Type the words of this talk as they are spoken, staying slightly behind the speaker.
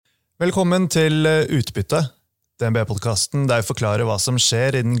Velkommen til Utbytte, DNB-podcasten der jeg forklarer hva som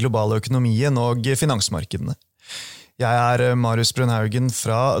skjer i den globale økonomien og finansmarkedene. Jeg Marius Brunhaugen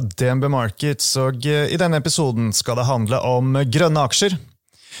fra DNB Markets, og i denne episoden skal det handle om grønne aksjer.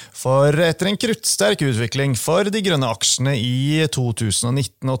 For etter en kruttsterk utvikling for de grønne aksjene i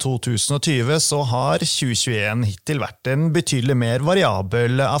 2019 og 2020, så har 2021 hittil vært en betydelig mer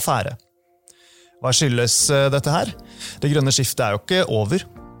variabel affære. Hva skyldes dette her? Det grønne skiftet jo ikke over.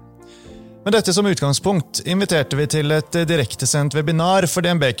 Med dette som utgangspunkt inviterte vi til et direktesendt webinar for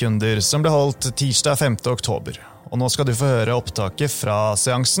DNB-kunder som ble holdt tirsdag 5. oktober. Og nå skal du få høre opptaket fra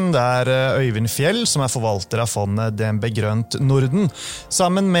seansen der Øyvind Fjell, som forvalter av fondet DNB Grønt Norden,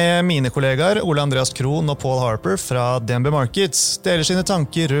 sammen med mine kollegaer Ole Andreas Krohn og Paul Harper fra DNB Markets, deler sine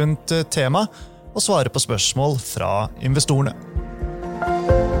tanker rundt tema og svarer på spørsmål fra investorene.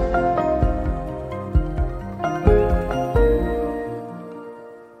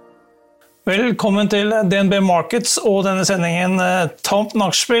 Velkommen til DNB Markets og denne sendingen Tamt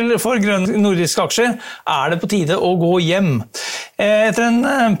aksjespill for grønne nordiske aksjer. Det på tide å gå hjem? Etter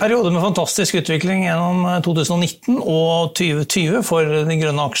en periode med fantastisk utvikling gjennom 2019 og 2020 for de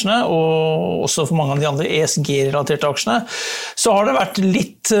grønne aksjene, og også for mange av de andre ESG-relaterte aksjene, så har det vært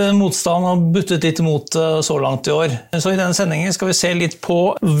litt motstand og buttet litt imot så langt i år. Så i denne sendingen skal vi se litt på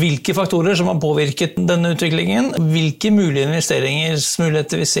hvilke faktorer som har påvirket denne utviklingen, hvilke mulige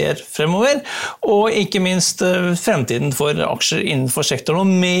investeringsmuligheter vi ser fremover, og ikke minst fremtiden for aksjer innenfor sektoren. Og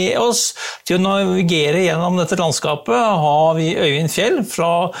med oss til å navigere gjennom dette landskapet har vi Øyvind Fjell,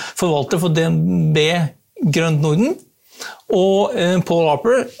 forvalter for DNB Grønt Norden, og Paul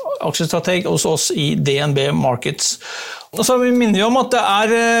Harper, aksjestrateg hos oss i DNB Markets. Og så minner vi om at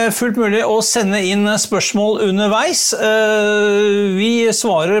det fullt mulig å sende inn spørsmål underveis. Vi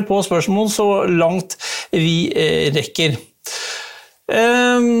svarer på spørsmål så langt vi rekker.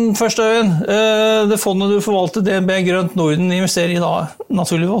 Først Øyvind, det fondet du forvalter, DNB Grønt Norden, investerer i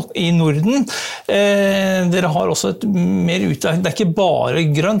naturlig i Norden. Dere har også et mer utdelt, det ikke bare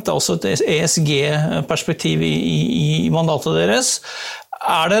grønt, det også et ESG-perspektiv i mandatet deres.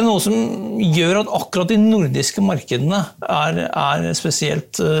 Det noe som gjør at akkurat de nordiske markedene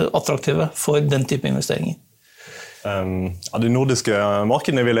spesielt attraktive for den type investeringer? De nordiske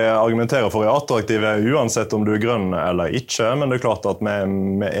markedene vil jeg argumentere for attraktive uansett om du grønn eller ikke, men det klart at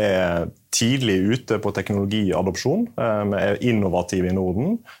vi tidlig ute på teknologiadopsjon, vi innovative i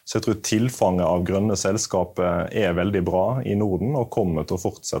Norden, så jeg tror tilfanget av grønne selskaper veldig bra i Norden og kommer til å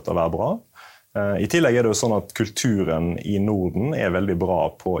fortsette å være bra. I tillegg det jo sånn at kulturen i Norden veldig bra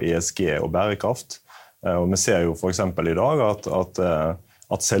på ESG og bærekraft, og vi ser jo for eksempel i dag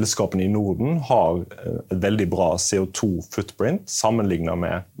at selskapene i Norden har et veldig bra CO2-footprint sammenlignet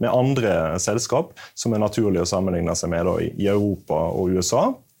med andre selskap som naturlig å sammenligne seg med i Europa og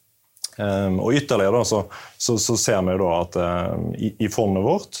USA. Og ytterligere så ser vi at i fondet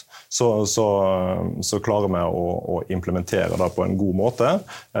vårt så klarer vi å implementere det på en god måte,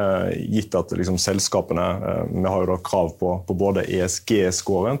 gitt at selskapene, vi har jo da krav på både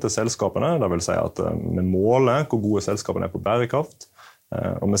ESG-scoren til selskapene, det vil si at vi måler hvor gode selskapene på bærekraft,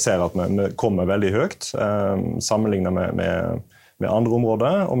 og vi ser at vi kommer veldig høyt sammenlignet med andre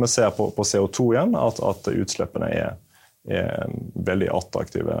områder, og vi ser på CO2 igjen at utslippene veldig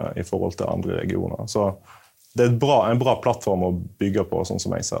attraktive i forhold til andre regioner. Så det en bra plattform å bygge på, sånn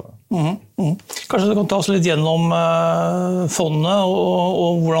som jeg ser det. Kanskje du kan ta oss litt gjennom fondet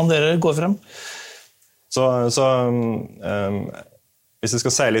og hvordan dere går frem? Hvis jeg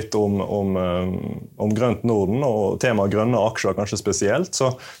skal si litt om Grønt Norden og temaet grønne aksjer kanskje spesielt,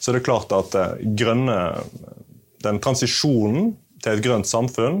 så det klart at den transisjonen til et grønt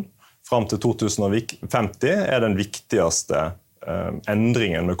samfunn frem til 2050 den viktigste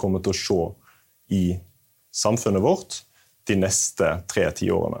endringen vi kommer til å se i samfunnet vårt de neste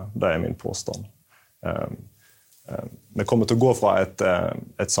 3-10 årene. Det min påstand. Vi kommer til å gå fra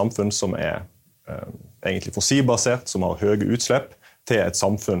et samfunn som egentlig fossilbasert, som har høye utslipp, til et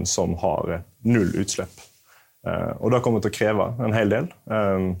samfunn som har null utslipp. Og det kommer til å kreve en hel del.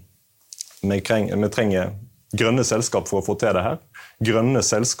 Vi trenger grønne selskap for å få til det her. Grønne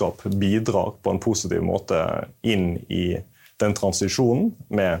selskap bidrar på en positiv måte inn i den transisjonen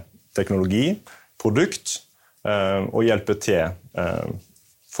med teknologi, produkt, og hjelper til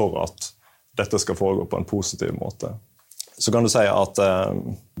for at dette skal foregå på en positiv måte. Så kan du si at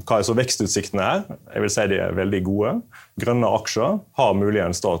hva så vekstutsiktene Jeg vil si de veldig gode. Grønne aksjer har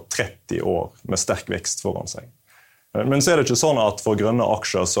muligens 30 år med sterk vekst foran seg. Men så det ikke sånn at for grønne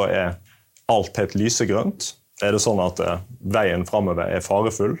aksjer så alt helt lysegrønt. Det sånn at veien fremover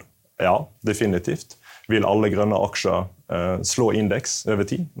farefull? Ja, definitivt. Vil alle grønne aksjer slå indeks over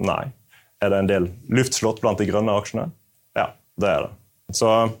tid? Nei. Det en del luftslott blant de grønne aksjene? Ja, det det. Så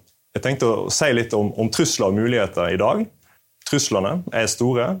jeg tenkte å si litt om trusler og muligheter i dag. Truslene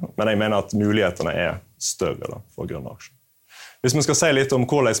store, men jeg mener at mulighetene større da, for grønne aksjer. Hvis vi skal si litt om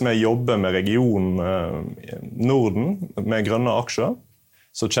hvordan vi jobber med regionen Norden med grønne aksjer,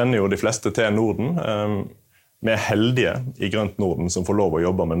 så kjenner jo de fleste til Norden. Vi heldige i Grønt Norden som får lov å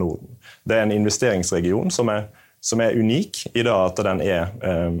jobbe med Norden. Det en investeringsregion som unik i det at den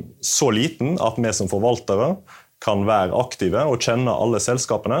så liten at vi som forvaltere kan være aktive og kjenne alle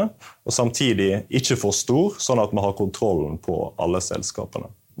selskapene, og samtidig ikke for stor, sånn at vi har kontrollen på alle selskapene.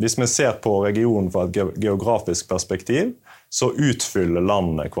 Hvis vi ser på regionen fra et geografisk perspektiv, så utfyller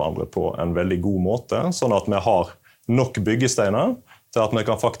landet hverandre på en veldig god måte, sånn at vi har nok byggesteiner til at vi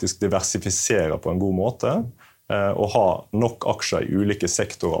kan faktisk diversifisere på en god måte, og ha nok aksjer i ulike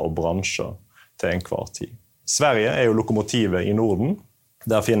sektorer og bransjer til enhver tid. Sverige jo lokomotivet i Norden.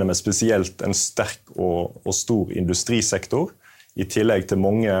 Der finner vi spesielt en sterk og stor industrisektor, i tillegg til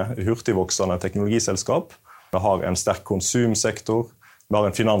mange hurtigvoksende teknologiselskap. Vi har en sterk konsumsektor, vi har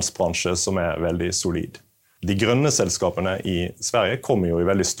en finansbransje som veldig solid. De grønne selskapene i Sverige kommer jo i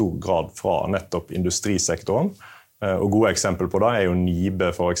veldig stor grad fra nettopp industrisektoren, og gode eksempel på det jo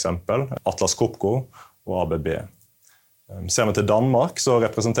Nibe for eksempel, Atlas Copco og ABB. Ser vi til Danmark, så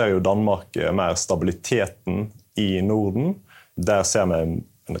representerer jo Danmark mer stabiliteten i Norden. Der ser vi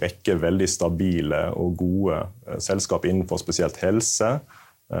en rekke veldig stabile og gode selskap innenfor spesielt helse,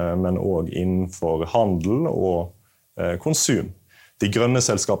 men også innenfor handel og konsum. De grønne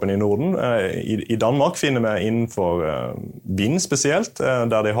selskapene i Norden, i Danmark finner vi innenfor vind spesielt,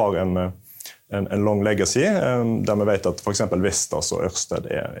 der de har en long legacy, der vi vet at for eksempel Vestas og Ørsted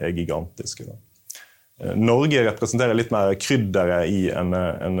gigantiske. Norge representerer litt mer kryddere i en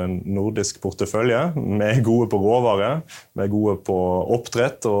nordisk portefølje. Vi gode på råvare, vi gode på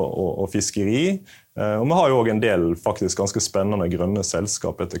oppdrett og fiskeri, og vi har jo også en del faktisk ganske spennende grønne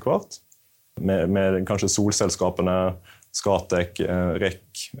selskap etter hvert, med kanskje solselskapene, Scatec,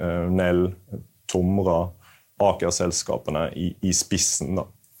 REC, Nel, Tomra, Aker-selskapene i spissen. Da.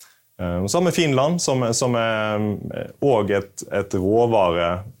 Så har vi Finland, som også et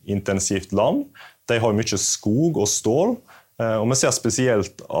råvareintensivt land. De har mye skog og stål, og vi ser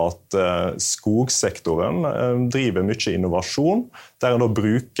spesielt at skogsektoren driver mye innovasjon, der en da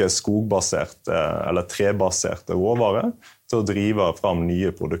bruker skogbaserte eller trebaserte råvarer til å drive fram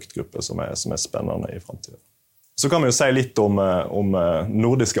nye produktgrupper som spennende i fremtiden. Så kan vi jo si litt om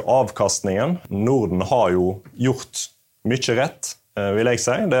nordiske avkastningen. Norden har jo gjort mye rett, vil jeg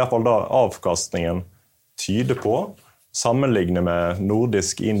si. Det i hvert fall da avkastningen tyder på. Sammenlignet med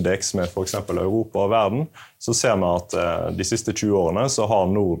nordisk indeks med for eksempel Europa og verden, så ser vi at de siste 20 årene så har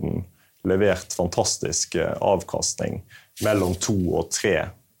Norden levert fantastisk avkastning mellom 2 og 3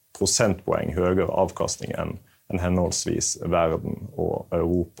 prosentpoeng høyere avkastning enn henholdsvis verden og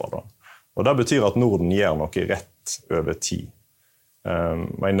Europa da. Og det betyr at Norden gjør noe rett over tid.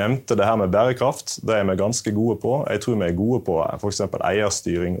 Jeg nevnte det her med bærekraft, det vi ganske gode på. Jeg tror vi gode på for eksempel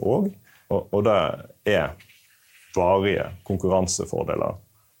eierstyring også, og det varige konkurransefordeler,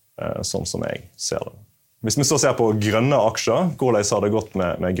 sånn som jeg ser det. Hvis vi så ser på grønne aksjer, hvordan har det gått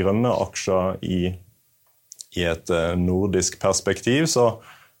med grønne aksjer i et nordisk perspektiv, så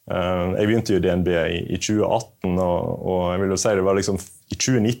jeg begynte jo i DNB i 2018, og jeg vil jo si det var liksom i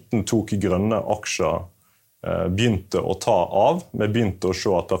 2019 tok grønne aksjer begynte å ta av. Vi begynte å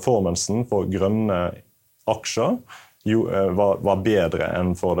se at performancen for grønne aksjer var bedre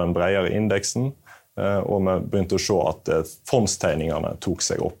enn for den bredere indeksen, og vi begynte å se at fondstegningene tok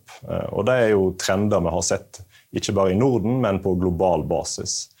seg opp. Og det jo trender vi har sett, ikke bare i Norden, men på global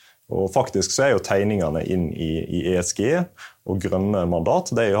basis. Og faktisk så jo tegningene inn i ESG og grønne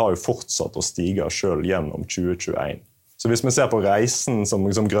mandat, de har jo fortsatt å stige selv gjennom 2021. Så hvis vi ser på reisen som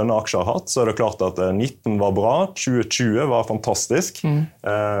grønne aksjer har hatt, så det klart at 19 var bra, 2020 var fantastisk,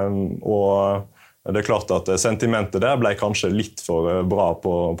 og det klart at sentimentet der ble kanskje litt for bra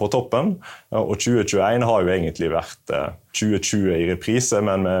på toppen, og 2021 har jo egentlig vært 2020 i reprise,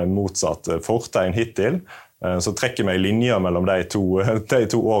 men med motsatt fortegn hittil. Så trekker vi linjer mellom de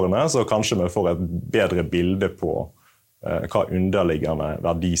to årene, så kanskje vi får et bedre bilde på hva underliggende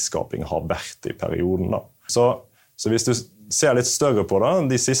verdiskaping har vært i perioden. Da. Så hvis du ser litt større på det,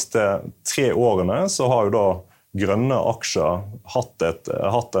 de siste 3 årene så har jo da grønne aksjer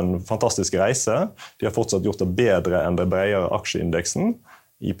hatt en fantastisk reise. De har fortsatt gjort det bedre enn det bredere aksjeindeksen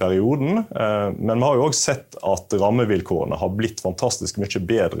i perioden, men vi har jo også sett at rammevilkårene har blitt fantastisk mye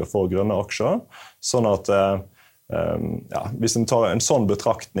bedre for grønne aksjer, sånn at hvis en tar en sånn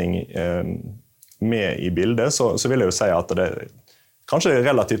betraktning med i bildet, så vil jeg jo si at det kanskje er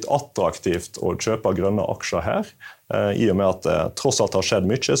relativt attraktivt å kjøpe grønne aksjer her, i og med at det tross alt har skjedd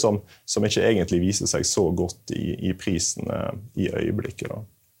mye som ikke egentlig viser seg så godt i prisen i øyeblikket. Da.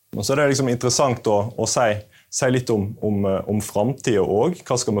 Og så er det liksom interessant å si litt om fremtiden også.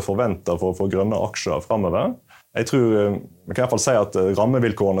 Hva skal vi forvente for grønne aksjer fremover? Jeg tror vi kan I hvert fall si at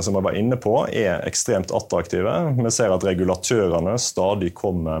rammevilkårene som jeg var inne på er ekstremt attraktive. Vi ser at regulatørene stadig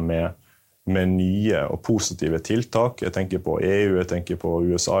kommer med nye og positive tiltak. Jeg tenker på EU, jeg tenker på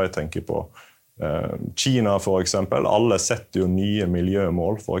USA, jeg tenker på Kina for eksempel. Alle setter jo nye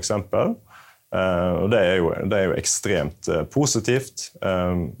miljømål for eksempel. Og det er jo ekstremt positivt.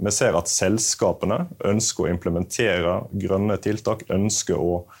 Vi ser at selskapene ønsker å implementere grønne tiltak, ønsker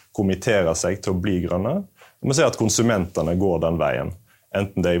å kommittere seg til å bli grønne. Vi ser at konsumentene går den veien,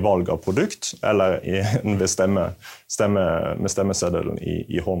 enten det er I valg av produkt eller ved stemmeseddelen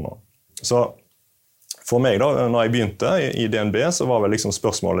I hånda. Så for meg da, når jeg begynte I DNB, så var vel liksom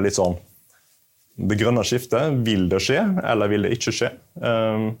spørsmålet litt sånn, det grønne skiftet, vil det skje, eller vil det ikke skje?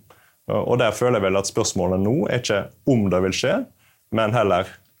 Og der føler jeg vel at spørsmålet nå ikke om det vil skje, men heller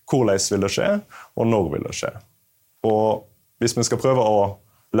hvordan vil det skje, og når vil det skje. Og hvis vi skal prøve å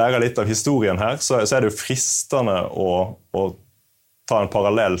lære litt av historien her, så er det jo fristende å ta en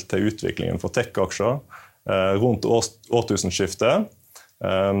parallell til utviklingen for tech-aksjer rundt årtusenskiftet.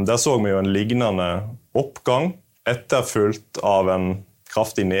 Der så vi jo en lignende oppgang, etterfulgt av en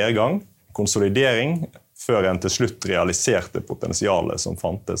kraftig nedgang, konsolidering, før en til slutt realiserte potensialet som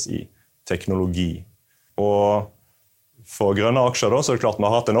fantes I teknologi. Og for grønne aksjer da, så er det klart vi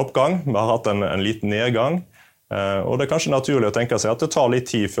har hatt en oppgang, vi har hatt en liten nedgang, og det er kanskje naturlig å tenke seg at det tar litt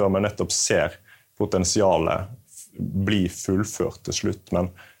tid før vi nettopp ser potensialet bli fullført til slutt.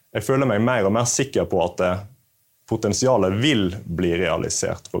 Men jeg føler meg mer og mer sikker på at potensialet vil bli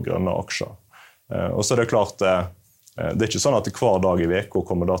realisert for grønne aksjer. Og så er det klart, det er ikke sånn at hver dag I veka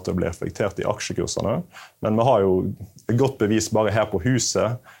kommer det til å bli reflektert I aksjekursene, men vi har jo et godt bevis bare her på huset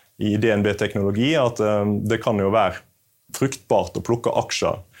I DNB-teknologi at det kan jo være fruktbart å plukke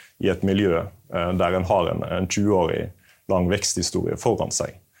aksjer I et miljø der en har en 20-årig lang veksthistorie foran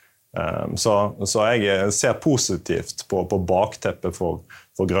seg. Så jeg ser positivt på bakteppet for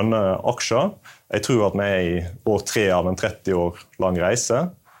grønne aksjer. Jeg tror at vi I år 3 av en 30 år lang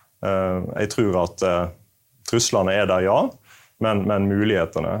reise. Jeg tror at truslene der, ja, men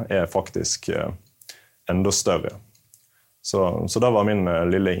mulighetene faktisk enda større. Så det var min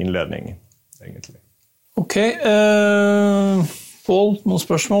lille innledning, egentlig. Ok, Pål, noen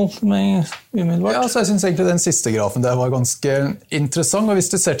spørsmål til meg umiddelbart? Ja, så jeg synes egentlig den siste grafen der var ganske interessant, og hvis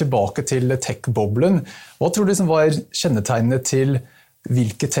du ser tilbake til tech-boblen, hva tror du som var kjennetegnene til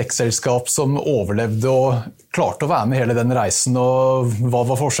hvilke tech-selskap som overlevde og klarte å være med hele den reisen, og hva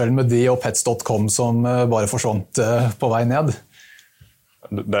var forskjellen med de og Pets.com som bare forsvant på vei ned?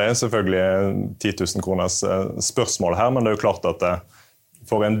 Det selvfølgelig 10 000 kroners spørsmål her, men det jo klart at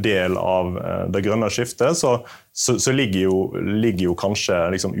for en del av det grønne skiftet så ligger jo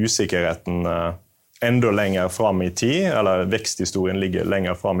kanskje liksom usikkerheten enda lenger fram I tid, eller veksthistorien ligger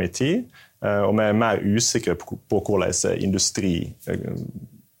lenger fram I tid, og vi mer usikre på hvordan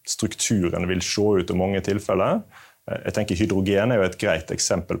industristrukturen vil se ut I mange tilfeller. Jeg tenker hydrogen jo et greit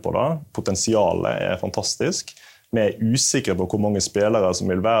eksempel på det. Potensialet fantastisk. Vi usikre på hvor mange spillere som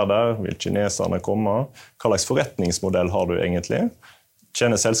vil være der, vil kineserne komme, hva slags forretningsmodell har du egentlig?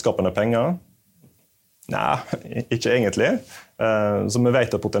 Tjener selskapene penger? Nei, ikke egentlig. Så vi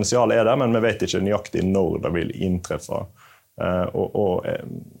vet at potensialet der, men vi vet ikke nøyaktig når det vil inntreffe. Og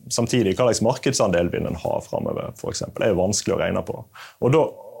samtidig, hva slags markedsandel vil den ha fremover, for eksempel, jo vanskelig å regne på.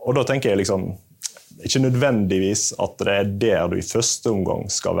 Og da tenker jeg liksom, ikke nødvendigvis at det der du I første omgang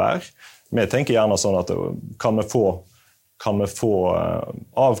skal være. Vi tenker gjerne sånn at kan vi få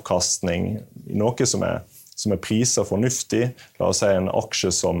avkastning I noe som priser fornuftig. La oss si en aksje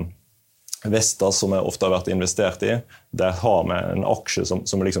som Vestas, som ofte har vært investert I. Der har vi en aksje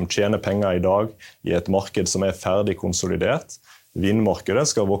som liksom tjener penger I dag I et marked som ferdig konsolidert. Vindmarkedet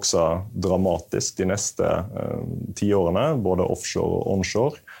skal vokse dramatisk de neste 10 årene, både offshore og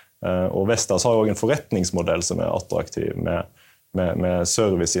onshore. Og Vestas har jo en forretningsmodell som attraktiv med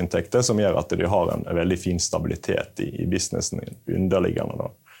serviceinntekter, som gjør at de har en veldig fin stabilitet I businessen underliggende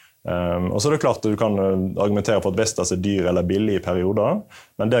da. Og så det klart at du kan argumentere for at Vestas dyr eller billig I perioder,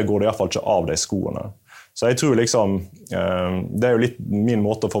 men der går det I hvert fall ikke av de skoene. Så jeg tror liksom, det jo litt min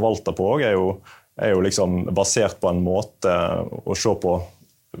måte å forvalte på, er jo liksom basert på en måte å se på,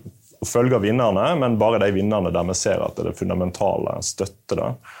 å følge vinnerne, men bare de vinnerne der vi ser at det fundamentale støtter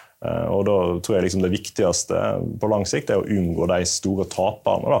det. Og da tror jeg liksom det viktigste på lang sikt å unngå de store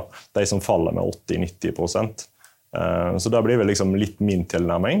taperne, da. De som faller med 80-90%. Så da blir det liksom litt min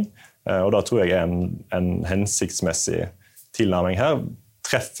tilnærming, og da tror jeg en hensiktsmessig tilnærming her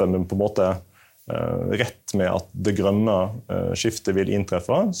treffer vi på en måte rett med at det grønne skiftet vil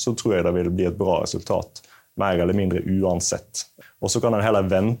inntreffe, så tror jeg det vil bli et bra resultat, mer eller mindre uansett. Og så kan en heller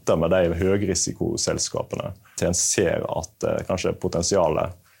vente med de høyrisikoselskapene til en ser at kanskje potensialet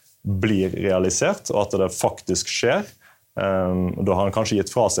blir realisert, og at det faktisk skjer. Da har en kanskje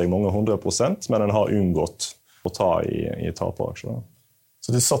gitt fra seg mange 100%, men en har unngått å ta i taperaksjer. Så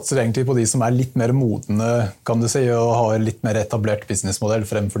du satser egentlig på de som litt mer modne, kan du si, og har litt mer etablert businessmodell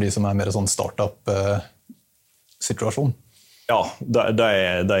fremfor de som mer sånn startup-situasjon? Ja, det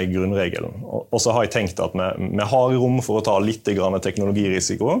er grunnregelen. Og så har jeg tenkt at vi har rom for å ta litt grann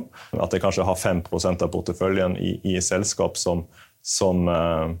teknologirisiko, at jeg kanskje har 5% av porteføljen i selskap som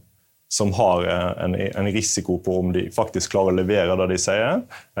har en risiko på om de faktisk klarer å levere det de sier,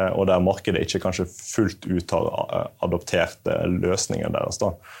 og der markedet ikke kanskje fullt ut har adoptert løsningen deres. Da.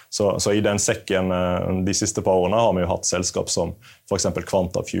 Så i den sekken de siste par årene har vi jo hatt selskap som for eksempel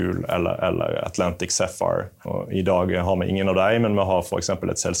Quantafuel eller Atlantic Sapphire. Og i dag har vi ingen av dem, men vi har for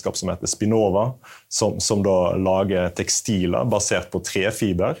eksempel et selskap som heter Spinova, som da lager tekstiler basert på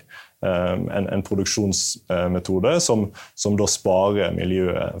trefiber. En produksjonsmetode som da sparer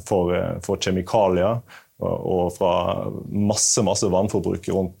miljøet for kjemikalier og fra masse vannforbruk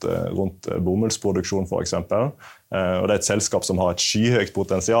rundt bomullsproduksjon for eksempel. Og det er et selskap som har et skyhøyt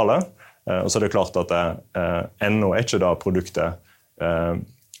potensial, og så er det klart at ennå ikke da produktet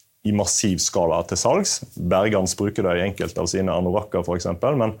i massiv skala til salgs. Bergans bruker det i enkelte av sine anorakker for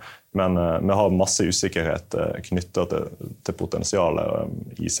eksempel, men vi har masse usikkerhet knyttet til potensialet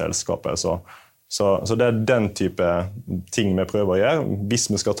i selskapet. Så det er den type ting vi prøver å gjøre. Hvis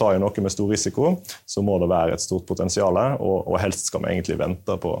vi skal ta i noe med stor risiko, så må det være et stort potensial, og helst skal vi egentlig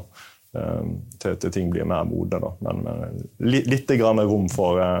vente på til ting blir mer modne. Da. Men litt grann rom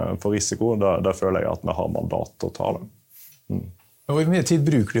for risiko, da føler jeg at vi har mandat til å ta det. Hvor mye tid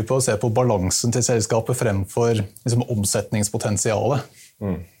bruker du på å se på balansen til selskapet fremfor liksom, omsetningspotensialet?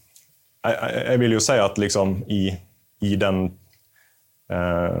 Jeg vil jo si at liksom, i den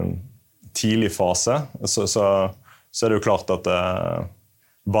tidlige fase så er det jo klart at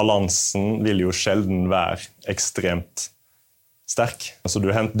balansen vil jo sjelden være ekstremt sterk. Altså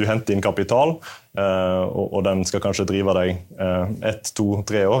du henter inn kapital, og den skal kanskje drive deg 1, 2,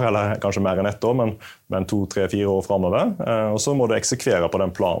 3 år, eller kanskje mer enn 1 år, men 2, 3, 4 år fremover. Og så må du eksekvere på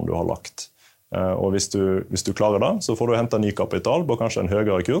den planen du har lagt. Og hvis du klarer det, så får du hente ny kapital på kanskje en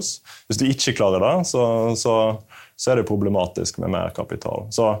høyere kurs. Hvis du ikke klarer det, så er det problematisk med mer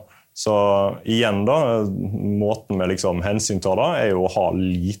kapital. Så igjen da, måten med liksom hensyntar da, er jo å ha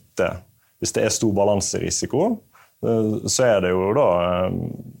lite. Hvis det er stor balanserisiko, så er det jo da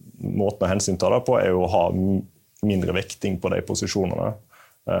måten å hensynta det på er jo å ha mindre vekting på de posisjonene.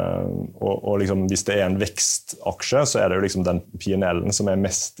 Og liksom, hvis det er en vekstaksje, så er det jo liksom den P&L-en som er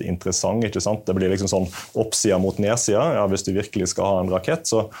mest interessant, ikke sant? Det blir liksom sånn oppsida mot nedsida. Ja, hvis du virkelig skal ha en rakett,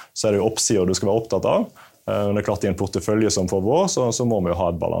 så er det jo oppsida du skal være opptatt av. Det er klart i en portefølje som for vår, så må vi jo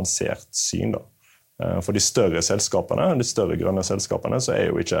ha et balansert syn da. For de større selskapene, de større grønne selskapene, så er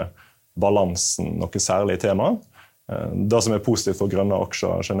jo ikke balansen noe særlig tema. Det som er positivt for grønne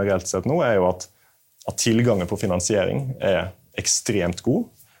aksjer generelt sett nå, er jo at tilgangen på finansiering er ekstremt god,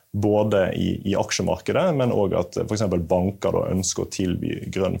 både i aksjemarkedet, men også at for eksempel banker da ønsker å tilby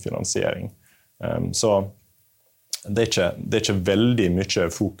grønn finansiering. Så det er ikke veldig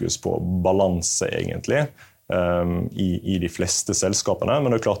mye fokus på balanse egentlig i de fleste selskapene,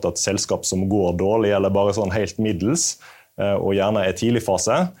 men det er klart at selskap som går dårlig eller bare sånn helt middels, og gjerne er tidlig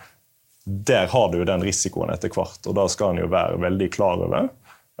fase, der har du den risikoen etter hvert, og da skal en jo være veldig klar over.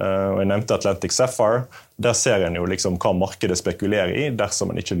 Og jeg nevnte Atlantic Sapphire, der ser en jo liksom hva markedet spekulerer i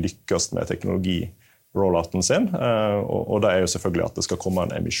dersom en ikke lykkes med teknologi-rollouten sin, og det er jo selvfølgelig at det skal komme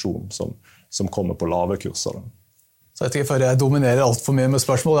en emisjon som kommer på lave kurser. Så jeg vet ikke før jeg dominerer alt for mye med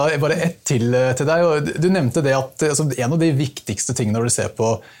spørsmål. Bare ett til deg. Du nevnte det at altså, en av de viktigste tingene når du ser på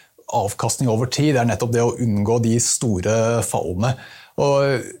avkastning over tid, er nettopp det å unngå de store fallene.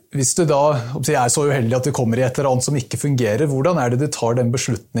 Og hvis du da er så uheldig at du kommer i et eller annet som ikke fungerer, hvordan er det du tar den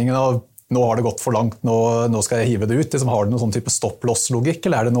beslutningen av nå har det gått for langt, nå skal jeg hive det ut? Har du noen sånn type stop-loss-logikk,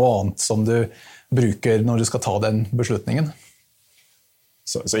 eller er det noe annet som du bruker når du skal ta den beslutningen?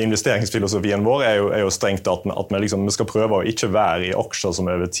 Så investeringsfilosofien vår er jo strengt at vi skal prøve å ikke være i aksjer som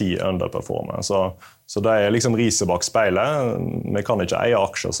over tid underperformer. Så det er liksom riset bak speilet. Vi kan ikke eie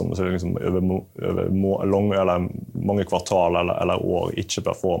aksjer som liksom over mange kvartal eller år ikke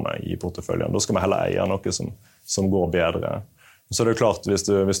performer i porteføljen. Da skal vi heller eie noe som går bedre. Så det er klart, hvis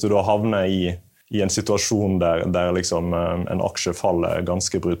du da havner i en situasjon der liksom en aksje faller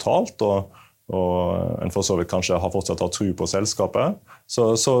ganske brutalt, og en for så vidt kanskje har fortsatt tro på selskapet,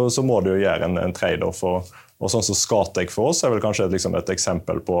 så må du jo gjøre en trade-off. Og sånn som Scatec for oss er vel kanskje et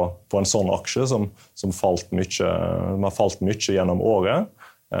eksempel på en sånn aksje som har falt mye gjennom året.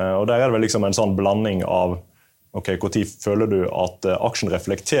 Og der er det vel liksom en sånn blanding av hvor tid føler du at aksjen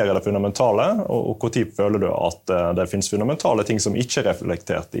reflekterer det fundamentale, og hvor tid føler du at det finnes fundamentale ting som ikke er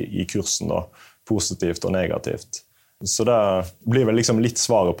reflektert i kursen, da, positivt og negativt. Så det blir vel liksom litt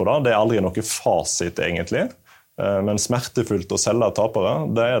svaret på det. Det er aldri noe fasit egentlig, men smertefullt å selge tapere,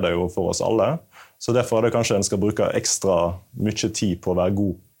 det er det jo for oss alle. Så derfor er det kanskje en skal bruke ekstra mye tid på å være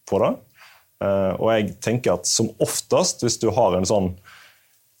god på det. Og jeg tenker at som oftest, hvis du har en sånn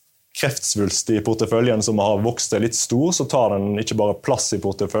kreftsvulst i porteføljen som har vokst litt stor, så tar den ikke bare plass i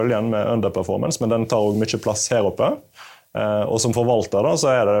porteføljen med underperformance, men den tar også mye plass her oppe. Og som forvalter da,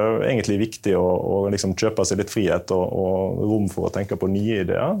 så er det egentlig viktig å liksom kjøpe seg litt frihet og rom for å tenke på nye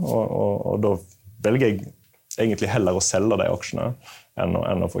ideer. Og da velger jeg egentlig heller å selge de aksjene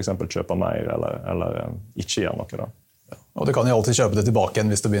enn å for eksempel kjøpe mer eller ikke gjøre noe da. Og du kan jo alltid kjøpe det tilbake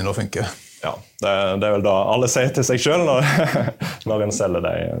igjen hvis det begynner å funke. Ja, det er vel da alle sier til seg selv når en selger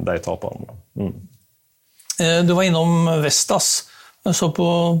de taperne. Du var innom Vestas. Jeg så på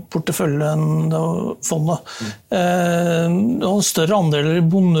porteføljen og fondet. Det var større andeler i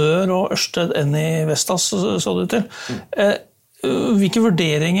Bonheur og Ørsted enn i Vestas, så du til. Hvilke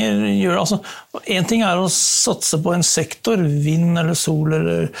vurderinger gjør det? Altså, en ting er å satse på en sektor, vind eller sol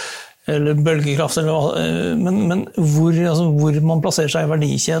eller bølgekraft, men hvor man plasserer seg i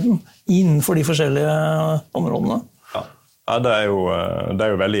verdikjeden innenfor de forskjellige områdene? Ja, det er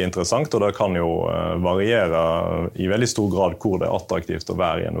jo veldig interessant, og det kan jo variere i veldig stor grad hvor det er attraktivt å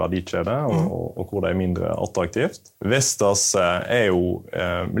være i en verdikjede, og hvor det er mindre attraktivt. Vestas er jo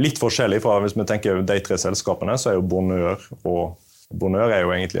litt forskjellig fra, hvis vi tenker de tre selskapene, så er jo Bonheur er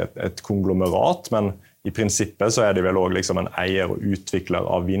jo egentlig et konglomerat, men i prinsippet så er de vel også liksom en eier og utvikler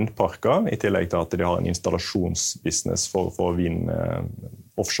av vindparker, i tillegg til at de har en installasjonsbusiness for vind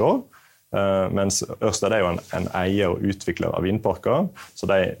offshore. Mens Ørsted er jo en eier og utvikler av vindparker, så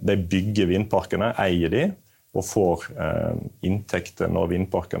de bygger vindparkene, eier de, og får inntekter når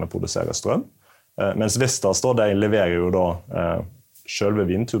vindparkene produserer strøm. Mens Vestas da, de leverer jo da selve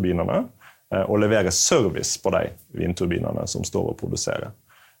vindturbinene, og leverer service på de vindturbinene som står og produserer.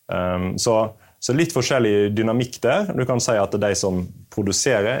 Så litt forskjellig dynamikk der. Du kan si at de som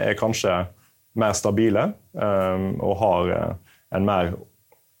produserer er kanskje mer stabile, og har en mer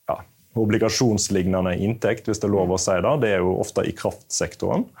obligasjonslignende inntekt, hvis det er lov å si det. Det er jo ofte i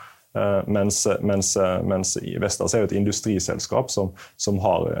kraftsektoren, mens Vestas er jo et industriselskap som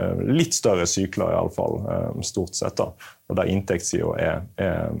har litt større sykler i alle fall, stort sett, da, og der inntektssiden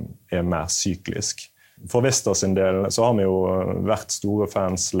er mer syklisk. For Vestas sin del så har vi jo vært store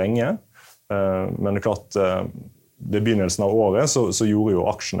fans lenge, men det er klart ved begynnelsen av året så gjorde jo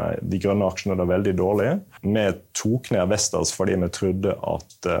de grønne aksjene det veldig dårlig. Vi tok ned Vestas fordi vi trodde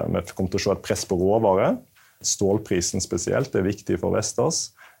at vi kom til å se et press på råvare. Stålprisen spesielt er viktig for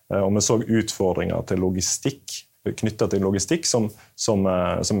Vestas. Og vi så utfordringer til logistikk, knyttet til logistikk som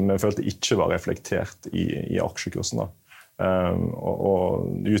vi følte ikke var reflektert i aksjekursen.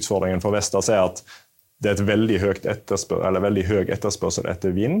 Og utfordringen for Vestas er at det er et veldig høy etterspørsel etter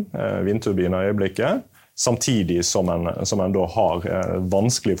vindturbiner i øyeblikket, samtidig som en da har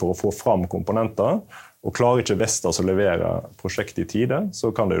vanskelig for å få fram komponenter, og klarer ikke Vestas å levere prosjektet i tide, så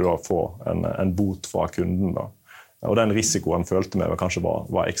kan det jo da få en bot fra kunden. Da. Og den risikoen følte vi kanskje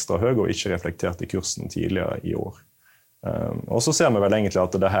var ekstra høy, og ikke reflektert i kursen tidligere i år. Og så ser vi vel egentlig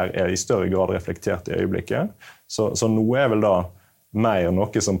at det her er i større grad reflektert i øyeblikket, så nå er vel da mer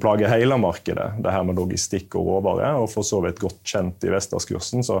noe som plager hele markedet, det her med logistikk og råvare, og for så vidt godt kjent i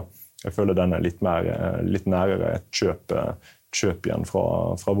Vestas-kursen, så jeg føler den er litt nærere et kjøp igjen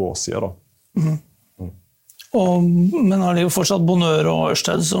fra vår side. Da. Men har de jo fortsatt Bonheur og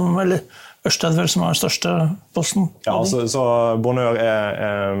Ørsted, eller Ørsted vel som er den største posten? Ja, så Bonheur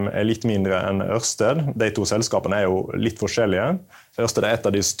er litt mindre enn Ørsted. De to selskapene er jo litt forskjellige. Ørsted er et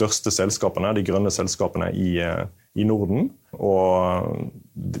av de største selskapene, de grønne selskapene i Norden, og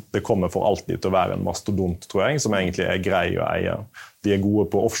det kommer for alltid til å være en mastodont, tror jeg, som egentlig er grei å eie. De gode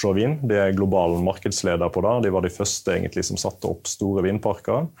på offshore vind, de global markedsleder på det. De var de første egentlig som satte opp store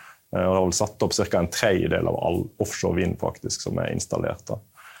vindparker. Og det har vel satt opp ca. 1/3 av all offshore vind faktisk som installert. Da.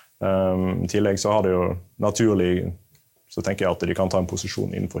 I tillegg så har det jo naturlig, så tenker jeg at de kan ta en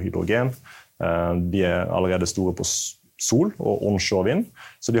posisjon innenfor hydrogen. De allerede store på sol og onshore vind,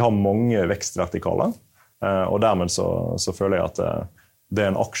 så de har mange vekstvertikaler. Og dermed så føler jeg at det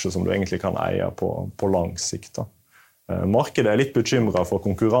en aksje som du egentlig kan eie på lang sikt. Da. Markedet litt bekymret for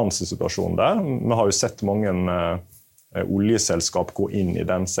konkurransesituasjonen der. Vi har jo sett mange oljeselskap gå inn i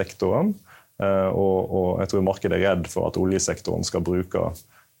den sektoren, og jeg tror markedet redd for at oljesektoren skal bruke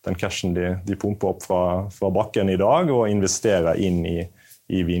den cashen de pumper opp fra bakken i dag, og investere inn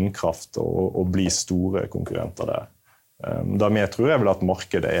i vindkraft og bli store konkurrenter der. Det vi tror vel at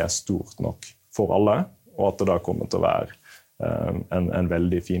markedet stort nok for alle, og at det da kommer til å være en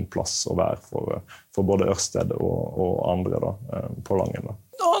veldig fin plass å være for både Ørsted og andre da, på Langen. Da.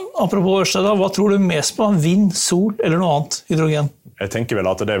 Apropos Ørsted, hva tror du mest på? Vind, sol eller noe annet? Hydrogen? Jeg tenker vel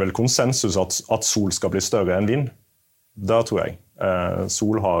at det vel konsensus at sol skal bli større enn vind. Det tror jeg.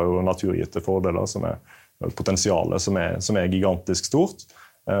 Sol har jo naturgitte fordeler som potensialet som gigantisk stort.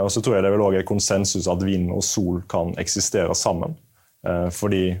 Og så tror jeg det vel også konsensus at vind og sol kan eksistere sammen.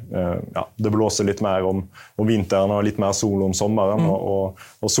 Fordi det blåser litt mer om vinteren og litt mer sol om sommeren,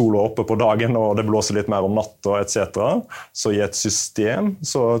 og sol oppe på dagen, og det blåser litt mer om natta, etc. Så i et system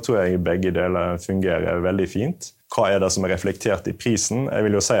så tror jeg begge deler fungerer veldig fint. Hva det som reflektert i prisen? Jeg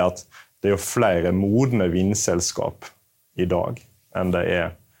vil jo si at det jo flere modne vindselskap i dag enn det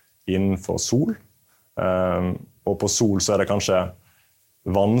innenfor sol. Og på sol så det kanskje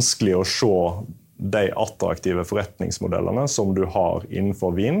vanskelig å se de attraktive forretningsmodellene som du har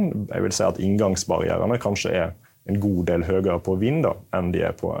innenfor vind. Jeg vil si at inngangsbarrierene kanskje en god del høyere på vind da, enn de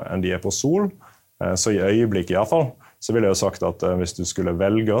på sol. Så i øyeblikket i hvert fall, så ville jeg jo sagt at hvis du skulle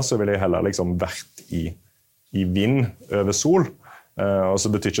velge, så ville jeg heller liksom vært i vind over sol. Og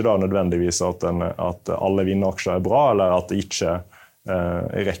så betyr ikke det nødvendigvis at alle vindaksjer bra, eller at det ikke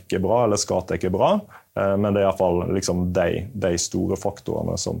rekker bra, eller skatek bra. Men det i hvert fall liksom de store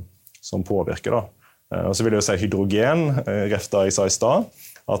faktorene som påvirker. Da. Og så vil jeg jo si hydrogen, refta i seg i stad,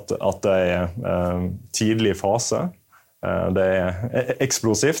 at det tidlig fase. Det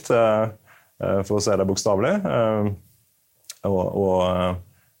eksplosivt, for å si det bokstavelig. Og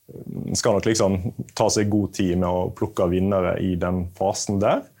skal nok liksom ta seg god tid med å plukke vinnere i den fasen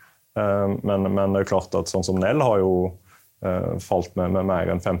der. Men det klart at sånn som Nell har jo falt med mer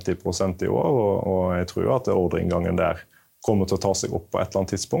enn 50% i år, og jeg tror at ordreinngangen der kommer til å ta seg opp på et eller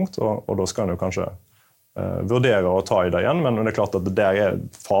annet tidspunkt, og da skal en jo kanskje vurdere å ta i det igjen, men det klart at det der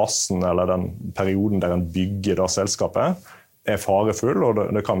fasen, eller den perioden der en bygger det selskapet, farefull, og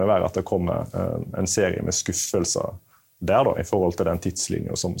det kan jo være at det kommer en serie med skuffelser der da, i forhold til den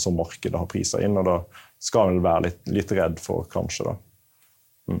tidslinjen som markedet har priset inn, og da skal en være litt redd for kanskje da.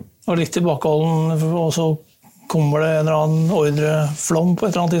 Og litt tilbakeholden, og så kommer det en eller annen ordreflom på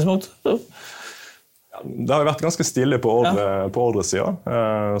et eller annet tidspunkt? Det har vært ganske stille på ordresiden,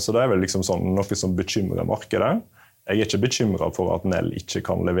 så det vel liksom sånn, noe som bekymrer markedet. Jeg ikke bekymret for at Nell ikke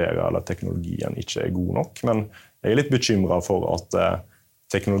kan levere, eller teknologien ikke god nok, men jeg litt bekymret for at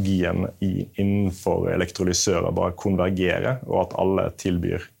teknologien innenfor elektrolysører bare konvergerer, og at alle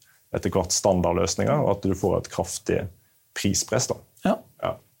tilbyr etter hvert standardløsninger, og at du får et kraftig prispress. Da.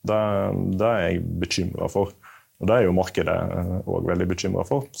 Ja, det jeg bekymret for. Og det jo markedet også veldig bekymret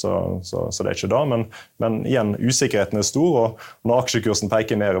for, så det ikke da. Men igjen, usikkerheten stor, og når aksjekursen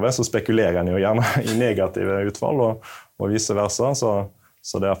peker nedover, så spekulerer en jo gjerne i negative utfall, og vice versa.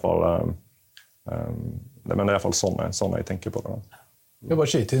 Så det men det i hvert fall sånn jeg tenker på det. Jeg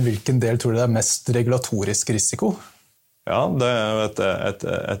bare skyte inn, hvilken del tror du det mest regulatorisk risiko? Ja, det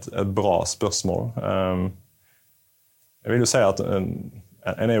et bra spørsmål. Jeg vil jo si at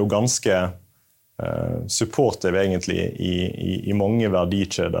en jo ganske supportive egentlig i mange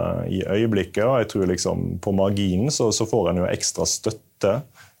verdikjeder i øyeblikket, og jeg tror liksom på marginen så får en jo ekstra støtte.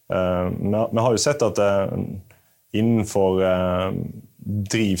 Vi har jo sett at innenfor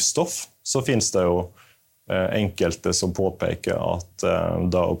drivstoff så finnes det jo enkelte som påpeker at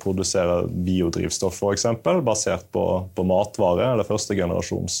da å produsere biodrivstoff for eksempel, basert på matvare, eller første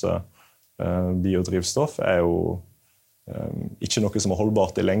generasjons biodrivstoff, jo ikke noe som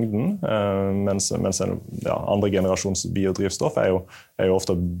holdbart i lengden, mens andre generasjons biodrivstoff jo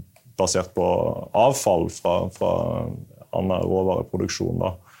ofte basert på avfall fra annen råvareproduksjon.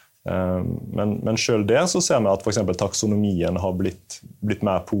 Da. Men selv der så ser vi at for eksempel taksonomien har blitt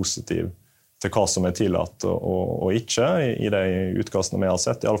mer positiv til hva som tillatt og ikke, i de utkastene vi har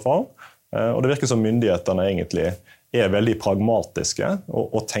sett i alle fall. Og det virker som myndighetene egentlig veldig pragmatiske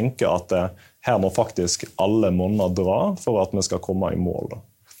og tenker at her må faktisk alle monner dra for at vi skal komme i mål. Da.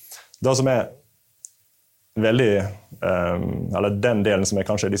 Det som veldig, eller den delen som jeg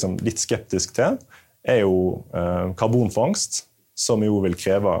kanskje liksom litt skeptisk til, jo karbonfangst, som jo vil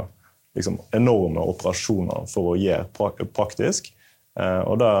kreve liksom enorme operasjoner for å gjøre praktisk.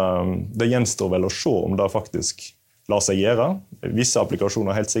 Og det gjenstår vel å se om det faktisk lar seg gjøre. Visse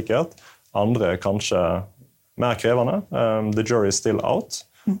applikasjoner helt sikkert, andre kanskje mer krevende. The jury is still out.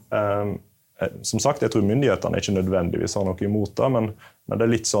 Som sagt, jeg tror myndighetene ikke nødvendigvis har noe imot det, men det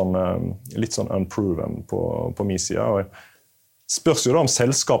litt sånn unproven på min side. Og spørs jo da om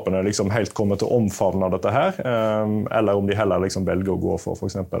selskapene liksom helt kommer til å omfavne dette her, eller om de heller liksom velger å gå for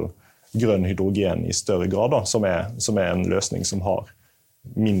eksempel grønn hydrogen i større grad, da, som en løsning som har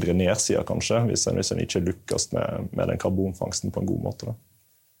mindre nedsider kanskje, hvis en ikke lykkes med den karbonfangsten på en god måte. Da.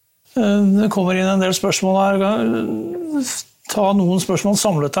 Det kommer inn en del spørsmål her. Ta noen spørsmål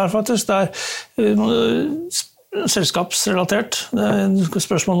samlet her, faktisk. Det selskapsrelatert. Det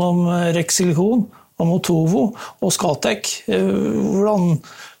spørsmål om REC Silikon, om Otovo og Scatec. Hvordan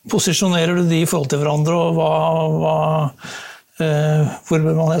posisjonerer du de i forhold til hverandre, og hvor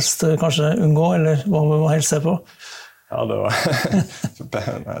bør man helst kanskje unngå, eller hva bør man helst se på? Ja, det var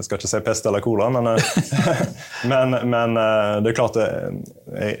jeg skal ikke si pest eller cola, men det klart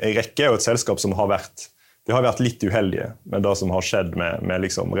REC jo et selskap som har vært litt uheldige med det som har skjedd med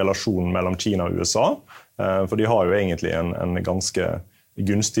liksom relasjonen mellom Kina og USA, for de har jo egentlig en ganske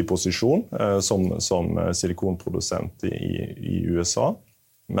gunstig posisjon som silikonprodusent i USA,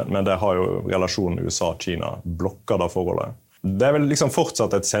 men det har jo relasjonen USA-Kina blokket det forholdet. Det vel liksom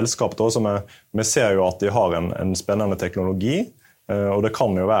fortsatt et selskap da, som vi ser jo at de har en spennende teknologi, og det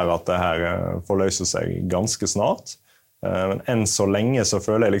kan jo være at det her forløser seg ganske snart. Men enn så lenge så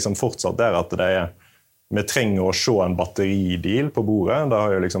føler jeg liksom fortsatt at vi trenger å se en batterideal på bordet. Det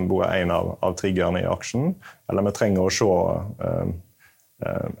har jo liksom vært en av triggerne i aksjen. Eller vi trenger å se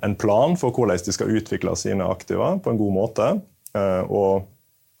en plan for hvordan de skal utvikle sine aktiva på en god måte, og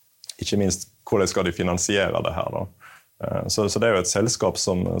ikke minst hvordan skal de finansiere det her da. Så det jo et selskap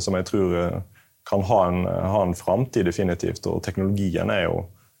som jeg tror kan ha en fremtid definitivt, og teknologien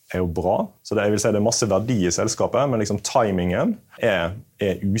jo bra. Så jeg vil si det masse verdi i selskapet, men liksom timingen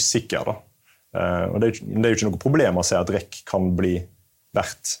usikker da. Og det jo ikke noe problem å se at REC kan bli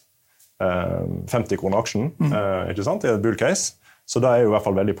verdt 50 kroner aksjen, ikke sant, i et bull case. Så det jo i hvert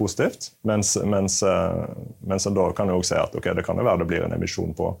fall veldig positivt, mens da kan jeg også si at okay, det kan jo være det blir en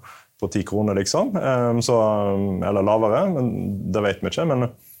emisjon på 10 kroner liksom, eller lavere, men det vet vi ikke,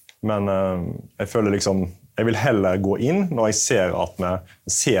 men jeg føler liksom, jeg vil heller gå inn når jeg ser at vi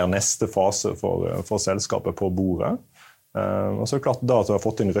ser neste fase for selskapet på bordet. Og så klart da at du har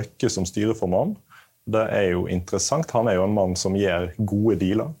fått inn Røkke som styreformann, det jo interessant. Han jo en mann som gjør gode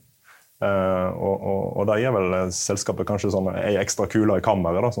dealer. Og da gir vel selskapet kanskje sånn en ekstra kula i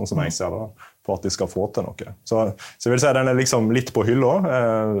kammeret, da, sånn som jeg ser det, på at de skal få til noe. Så jeg vil si den liksom litt på hylla.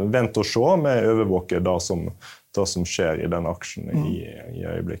 Vent og se, med overvåke det som skjer i den aksjen i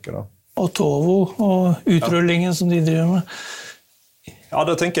øyeblikket. Da. Og Tovo og utrullingen som de driver med? Ja,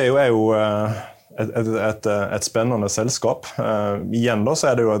 det tenker jeg jo et spennende selskap. Igjen da,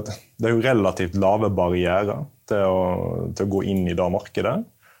 så det jo relativt lave barrierer til å gå inn i det markedet.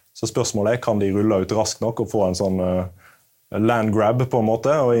 Så spørsmålet kan de rulle ut raskt nok og få en sånn land grab på en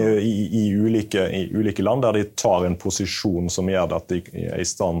måte, og i ulike land der de tar en posisjon som gjør at de i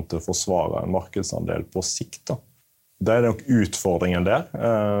stand til å forsvare en markedsandel på sikt. Da. Det nok utfordringen der.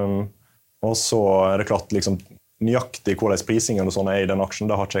 Og så det klart liksom, nøyaktig hvordan prisingen og sånn i den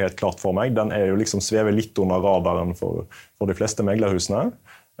aksjen, det har ikke helt klart for meg. Den jo liksom svever litt under radaren for de fleste meglerhusene.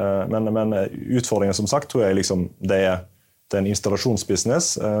 Men utfordringen som sagt tror jeg liksom, det en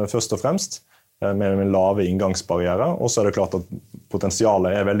installasjonsbusiness først og fremst, med lave inngangsbarrierer. Og så det klart at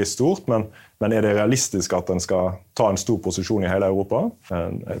potensialet veldig stort, men det realistisk at den skal ta en stor posisjon i hele Europa?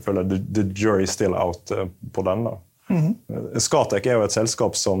 Jeg føler the jury is still out på den da. Scatec jo et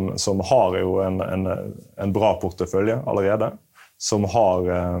selskap som har jo en bra portefølje allerede, som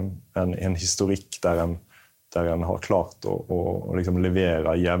har en historikk der en har klart å liksom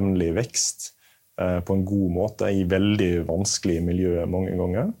levere jevnlig vekst på en god måte i veldig vanskelige miljøer mange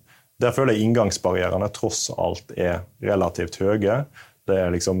ganger. Der føler jeg inngangsbarrierene tross alt relativt høye. Det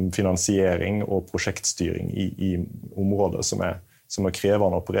liksom finansiering og prosjektstyring i områder som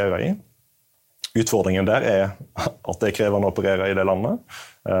krevende å operere i. Utfordringen der at det krevende å operere i det landet.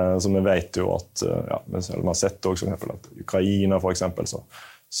 Så vi vet jo at, vi har sett også for eksempel at Ukraina for eksempel,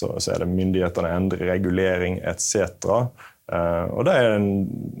 så det myndighetene endrer regulering, etc. Og det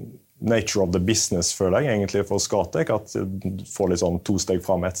nature of the business, føler jeg egentlig for Scatec, at du får litt sånn 2 steg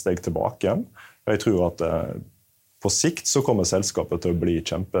frem, 1 steg tilbake igjen. Og jeg tror at på sikt så kommer selskapet til å bli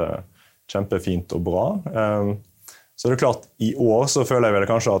kjempefint og bra. Så det klart, i år så føler jeg vel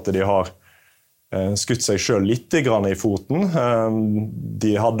kanskje at de har skutt seg selv litt grann i foten.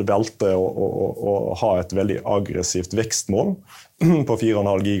 De hadde valgt å ha et veldig aggressivt vekstmål på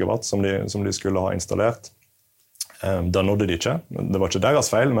 4,5 gigawatt som de skulle ha installert. Da nådde de ikke. Det var ikke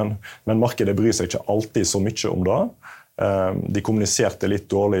deres feil, men markedet bryr seg ikke alltid så mye om det. De kommuniserte litt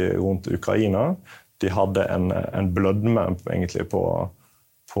dårlig rundt Ukraina. De hadde en blødme egentlig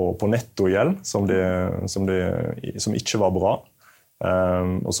på nettogjeld som ikke var bra.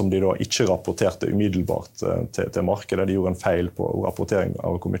 Og som de da ikke rapporterte umiddelbart til markedet. De gjorde en feil på rapportering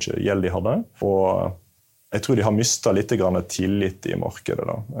av hvor mye gjeld de hadde. Og jeg tror de har mistet litt tillit i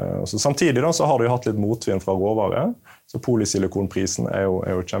markedet. Så samtidig så har de hatt litt motvind fra råvare. Så polysilikonprisen er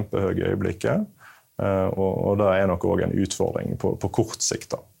jo kjempehøy i øyeblikket. Og det er nok også en utfordring på kort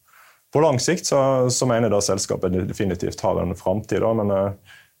sikt. På lang sikt så mener jeg da selskapet definitivt har en fremtid. Men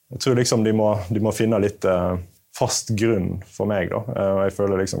jeg tror liksom de må finne litt fast grunn for meg. Og jeg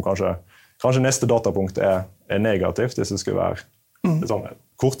føler liksom kanskje neste datapunkt er negativt, hvis det skulle være litt sånn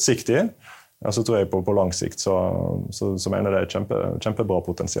kortsiktig. Så tror jeg på lang sikt så mener jeg det er kjempebra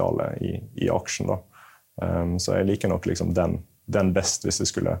potensial i aksjen. Så jeg liker nok liksom den best. Hvis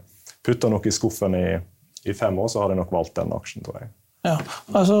jeg skulle putte noe i skuffen i 5 år, så hadde jeg nok valgt den aksjen, tror jeg. Ja,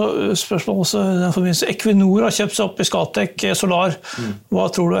 altså spørsmål også i den forbindelse. Equinor har kjøpt seg opp i Scatec Solar. Hva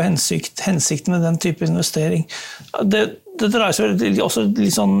tror du er hensikten med den type investering? Det dreier seg også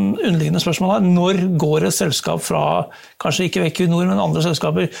litt sånn underliggende spørsmål her. Når går et selskap fra, kanskje ikke Equinor, men andre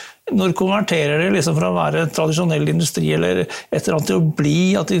selskaper, når konverterer de liksom fra å være tradisjonell industri eller et eller annet til å bli,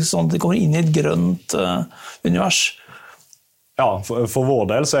 at de kommer inn i et grønt univers? Ja, for vår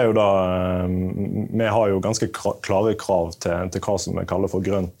del så er jo vi har jo ganske klare krav til hva som vi kaller for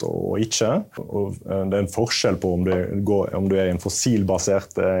grønt og ikke. Og det er en forskjell på om du er i en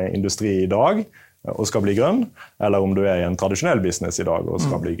fossilbasert industri i dag og skal bli grønn, eller om du er i en tradisjonell business i dag og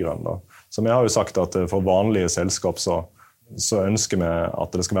skal bli grønn. Så vi har jo sagt at for vanlige selskap så ønsker vi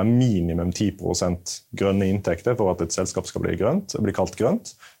at det skal være minimum 10% grønne inntekter for at et selskap skal bli kalt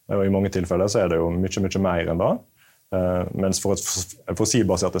grønt. Og i mange tilfeller så er det jo mye mer enn det. Mens for et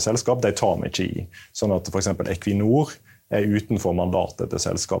fossilbaserte selskap, de tar vi ikke i. Sånn at for eksempel Equinor er utenfor mandatet til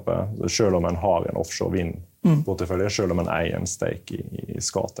selskapet, selv om en har en offshore vind-portefølje, selv om en eier en stake i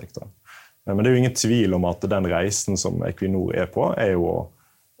Scatec. Men det er jo ingen tvil om at den reisen som Equinor er på, er jo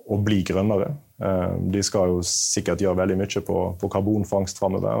å bli grønnere. De skal jo sikkert gjøre veldig mye på karbonfangst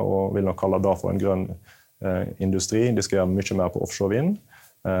fremover, og vil nok kalle det for en grønn industri. De skal gjøre mye mer på offshore vind.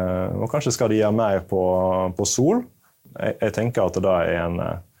 Og kanskje skal de gjøre mer på sol. Jeg tenker at det er en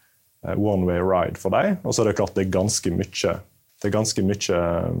one-way ride for deg, og så er det klart det er ganske mye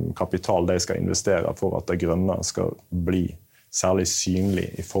kapital de skal investere for at det grønne skal bli særlig synlig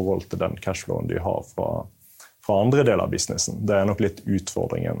i forhold til den cashflowen de har fra andre deler av businessen. Det er nok litt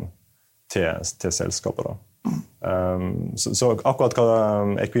utfordringen til selskapet. Så akkurat hva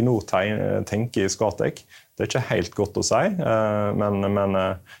Equinor tenker i Scatec, det er ikke helt godt å si, men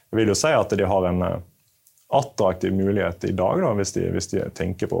jeg vil jo si at de har en attraktiv mulighet i dag, hvis de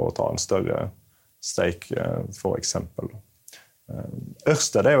tenker på å ta en større stake, for eksempel.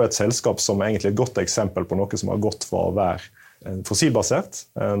 Ørsted er jo et selskap som er egentlig et godt eksempel på noe som har gått fra å være fossilbasert.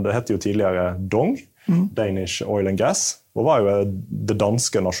 Det heter jo tidligere DONG, Danish Oil and Gas, og var jo det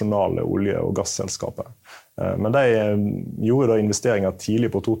danske nasjonale olje- og gasselskapet. Men de gjorde da investeringer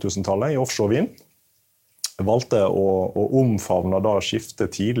tidlig på 2000-tallet i offshore vind, valgte å omfavne da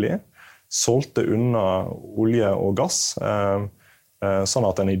skiftet tidlig, solgte unna olje og gass, sånn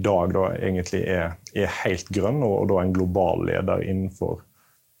at den i dag da egentlig er helt grønn, og da en global leder innenfor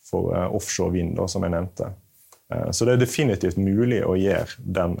offshore vind, da, som jeg nevnte. Så det er definitivt mulig å gjøre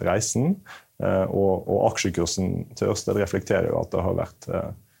den reisen, og aksjekursen til Ørsted reflekterer jo at det har vært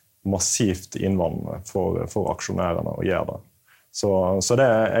massivt innvandrende for aksjonærene å gjøre det. Så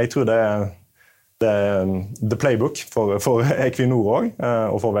jeg tror det er the playbook for Equinor også,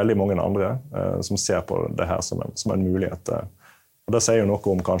 og for veldig mange andre som ser på det her som en mulighet. Og det sier jo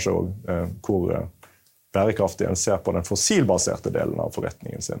noe om kanskje også, hvor bærekraftig en ser på den fossilbaserte delen av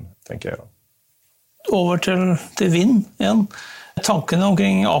forretningen sin, tenker jeg da. Over til vind igjen. Tankene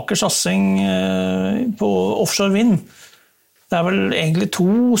omkring Akers satsing på offshore vind. Det er vel egentlig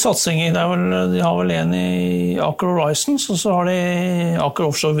 2 satsinger. De har vel en i Aker Horizons, og så har de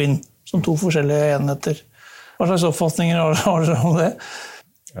Aker Offshore Vind, som 2 forskjellige enheter. Hva slags oppfatninger har dere om det?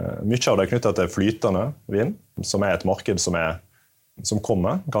 Mye av det er knyttet til flytende vind, som er et marked som er som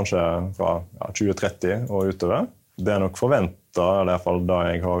kommer, kanskje fra 2030 og utover. Det nok forventet, eller i hvert fall da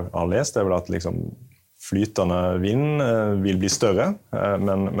jeg har lest, det vel at liksom flytende vind vil bli større,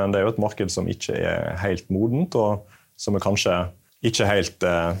 men det jo et marked som ikke helt modent, og som kanskje ikke helt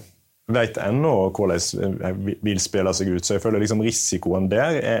vet ennå hvordan vil spille seg ut. Så jeg føler liksom risikoen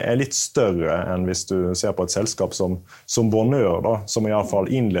der litt større enn hvis du ser på et selskap som Bonheur, da, som i alle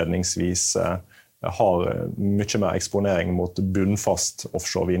fall innledningsvis har mye mer eksponering mot bunnfast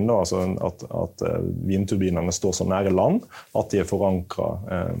offshore vind, altså at vindturbinene står så nære land, at de forankret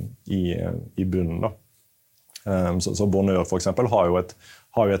i bunnen. Da. Så Bonheur for eksempel har jo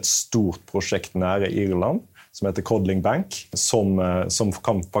et stort prosjekt nære Irland, som heter Codling Bank, som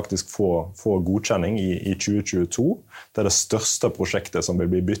kan faktisk få godkjenning i 2022. Det det største prosjektet som vil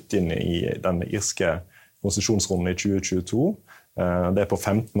bli byttet inn i den irske konsesjonsrunden i 2022. Det på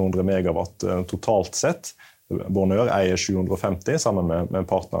 1500 megawatt totalt sett. Bonheur eier 750 sammen med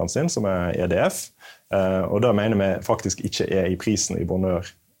partneren sin, som EDF. Og det mener vi faktisk ikke i prisen i Bonheur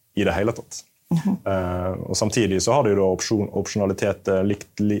i det hele tatt. Og samtidig så har de da opsjonalitet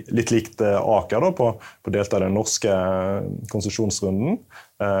litt likt Aker da, på delta i den norske konsesjonsrunden,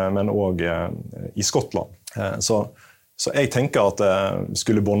 men også i Skottland. Så jeg tenker at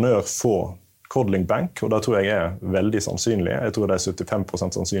skulle Bonheur få Codling Bank, og det tror jeg veldig sannsynlig, jeg tror det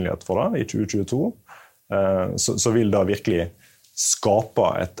 75% sannsynlighet for det i 2022, så vil det virkelig skape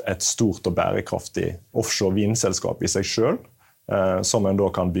et stort og bærekraftig offshore vindselskap i seg selv, som en da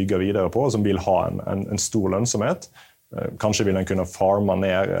kan bygge videre på, og som vil ha en stor lønnsomhet. Kanskje vil en kunne farme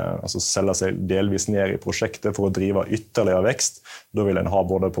ned, altså selge seg delvis ned i prosjektet for å drive ytterligere vekst. Da vil en ha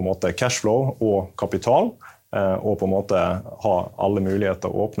både på en måte cashflow og kapital, og på en måte ha alle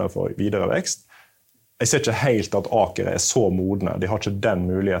muligheter åpne for videre vekst. Jeg ser ikke helt at Aker så modne. De har ikke den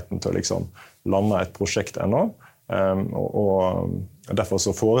muligheten til å liksom lande et prosjekt ennå. Og derfor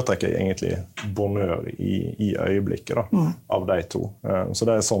så foretrekker jeg egentlig Bonheur i øyeblikket da, av de to. Så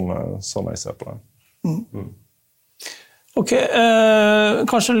det sånn jeg ser på det. Ok,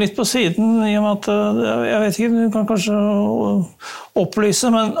 kanskje litt på siden, i og med at jeg vet ikke, du kan kanskje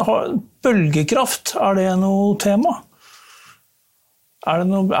opplyse, men bølgekraft, det noe tema? Det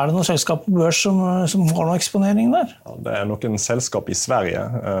noen selskap på børs som har noen eksponering der? Ja, det noen selskap i Sverige.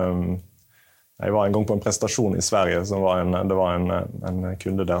 Jeg var en gang på en prestasjon i Sverige, det var en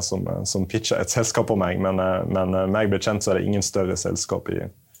kunde der som pitchet et selskap på meg, men meg ble kjent så det ingen større selskap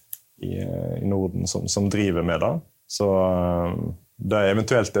i Norden som driver med det. Så det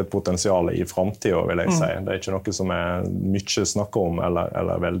eventuelt et potensial i fremtiden, vil jeg si. Det ikke noe som mye snakker om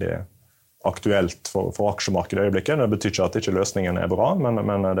eller veldig aktuelt for aksjemarkedet i øyeblikket. Det betyr ikke at ikke løsningen bra, men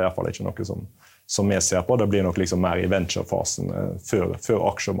det i hvert fall ikke noe som vi ser på. Det blir nok liksom mer i venture-fasen før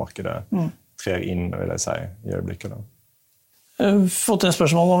aksjemarkedet trer inn, vil jeg si, i øyeblikket. Jeg har fått en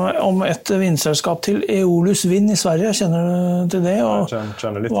spørsmål om et vindselskap til Eolus Vind i Sverige. Kjenner du til det? Og jeg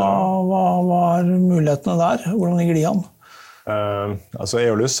kjenner litt hva mulighetene der? Hvordan ligger de an? Altså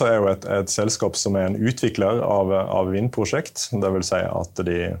Eolus jo et selskap som en utvikler av vindprosjekt. Det vil si at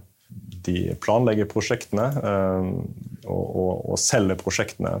de planlegger prosjektene og selger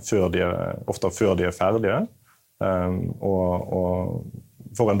prosjektene ofte før de ferdige. Og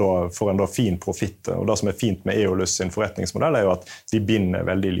får en da fin profitt. Og det som fint med Eolus sin forretningsmodell jo at de binder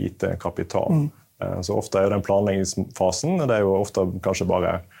veldig lite kapital. Så ofte den planleggingsfasen, det jo ofte kanskje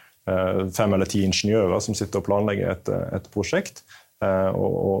bare 5 eller 10 ingeniører som sitter og planlegger et prosjekt,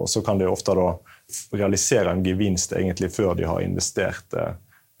 og så kan de ofte da realisere en gevinst egentlig før de har investert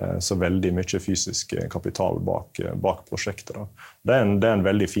så veldig mye fysisk kapital bak prosjektet. Da. Det en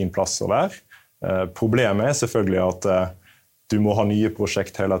veldig fin plass å være. Problemet selvfølgelig at du må ha nye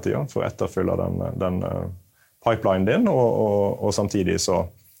prosjekt hele tiden for å etterfølge den pipelinen din, og samtidig så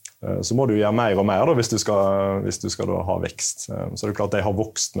må du gjøre mer og mer da, hvis du skal da ha vekst. Så det klart de har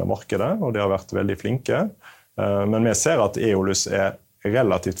vokst med markedet, og de har vært veldig flinke. Men vi ser at Eolus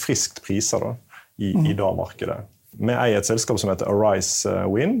relativt friskt priser da, i det markedet. Vi eier et selskap som heter Arise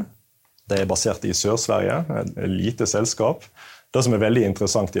Wind. Det basert i Sør-Sverige, et lite selskap. Det som veldig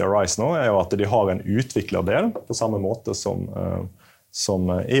interessant i Arise nå, jo at de har en utviklerdel på samme måte som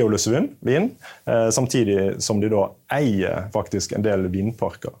Eolus Vind, samtidig som de da eier faktisk en del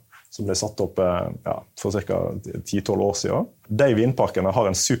vindparker som ble satt opp for ca. 10-12 år siden. De vindparkene har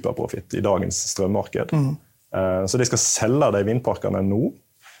en superprofitt i dagens strømmarked. Så de skal selge de vindparkene nå.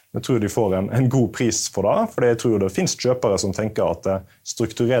 Jeg tror de får en god pris for det, for jeg tror det finnes kjøpere som tenker at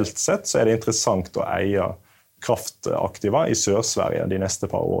strukturelt sett så det interessant å eie kraftaktiva i Sør-Sverige de neste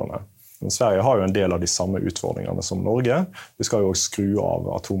par årene. Men Sverige har jo en del av de samme utfordringene som Norge. Vi skal jo også skru av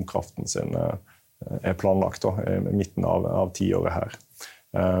atomkraften sin planlagt da, i midten av 10-året her.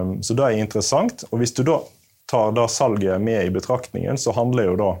 Så det interessant, og hvis du da tar da salget med i betraktningen, så handler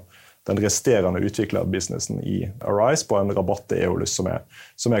jo da den resterende utviklerbusinessen i Arise på en rabatt til Eolus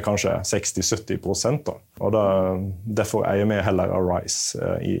som er kanskje 60-70%. Da. Og derfor eier vi heller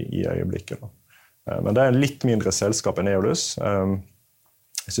Arise i øyeblikket. Da. Men det er en litt mindre selskap enn Eolus.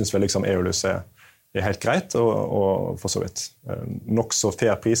 Jeg synes vel liksom Eolus er helt greit, og for så vidt nok så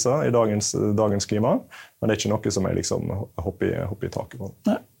fair priser i dagens klima, men det er ikke noe som jeg liksom hopper i taket på.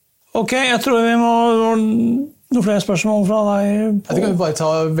 Nei. Ok, jeg tror vi må noen flere spørsmål fra deg. Jeg kan vi bare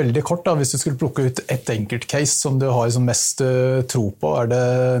ta veldig kort da, hvis du skulle plukke ut et enkelt case som du har som mest tro på. Er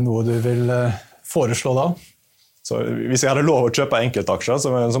det noe du vil foreslå da? Så hvis jeg hadde lov å kjøpe enkeltaksjer,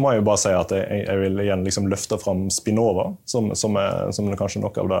 så må jeg jo bare si at jeg vil igjen liksom løfte frem Spinnova, som er kanskje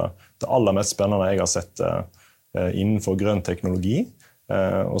noe av det aller mest spennende jeg har sett innenfor grønn teknologi.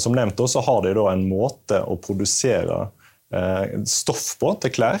 Og som nevnt også har de da en måte å produsere stoff på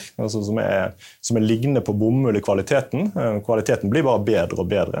til klær, altså som er liggende på bomull i kvaliteten. Kvaliteten blir bare bedre og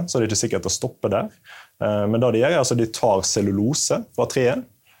bedre, så det er ikke sikkert å stoppe der. Men det de gjør, altså de tar cellulose fra treet,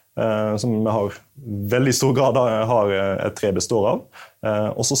 som vi har veldig stor grad har et tre består av,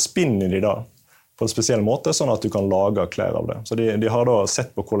 og så spinner de da på en spesiell måte, sånn at du kan lage klær av det. Så de har da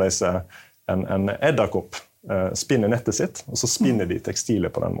sett på hvordan en edderkopp spinner nettet sitt, og så spinner de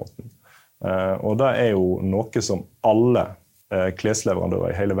tekstiler på den måten. Og det er jo noe som alle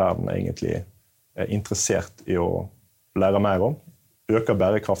klesleverandører i hele verden egentlig er interessert i å lære mer om. Øke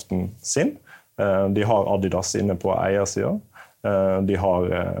bærekraften sin. De har Adidas inne på eiersiden. De har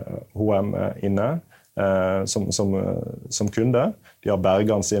H&M inne som kunde. De har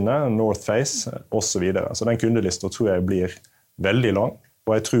Bergans inne, North Face og så videre. Så den kundelisten tror jeg blir veldig lang.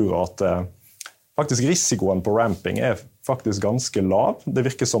 Og jeg tror at faktisk risikoen på ramping er faktisk ganske lav. Det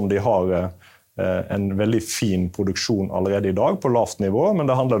virker som de har en veldig fin produksjon allerede i dag på lavt nivå, men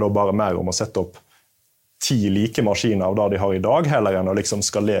det handler da bare mer om å sette opp 10 like maskiner av det de har i dag, heller enn å liksom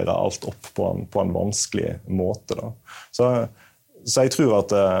skalere alt opp på en vanskelig måte. Da. Så jeg tror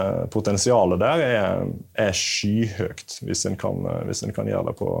at potensialet der er skyhøyt, hvis en kan gjøre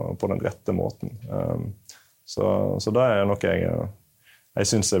det på den rette måten. Så det er noe jeg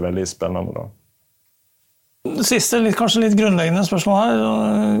synes er veldig spennende da. Det siste, kanskje litt grunnleggende spørsmål her,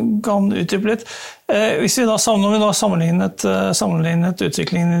 kan utdype litt. Hvis vi da sammenlignet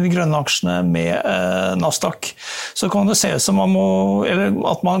utviklingen i de grønne aksjene med Nasdaq, så kan det se ut som at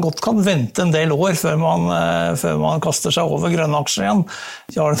man godt kan vente en del år før man kaster seg over grønne aksjer igjen.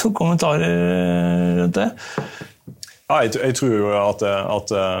 Har du noen kommentarer rundt det? Ja, jeg tror jo at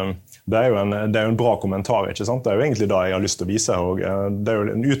det er jo en bra kommentar, ikke sant? Det er jo egentlig det jeg har lyst til å vise her. Det er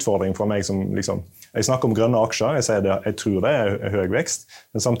jo en utfordring for meg som liksom, jeg snakker om grønne aksjer, jeg tror det er høy vekst,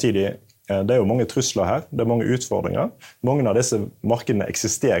 men samtidig det er jo mange trusler her, det er mange utfordringer. Mange av disse markedene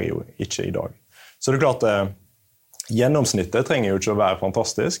eksisterer jo ikke i dag. Så det er klart gjennomsnittet trenger jo ikke å være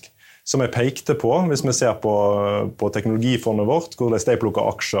fantastisk. Som jeg pekte på, hvis vi ser på teknologifondet vårt, hvor de plukker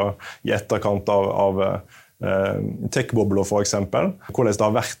aksjer i etterkant av tech-bobler for eksempel, hvordan det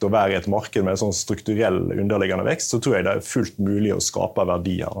har vært å være i et marked med en sånn strukturell underliggende vekst, så tror jeg det er fullt mulig å skape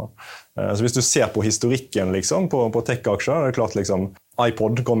verdier. Så hvis du ser på historikken liksom, på tech-aksjer, det er klart liksom,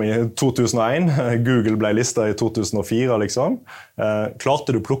 iPod kom i 2001, Google ble listet i 2004, liksom.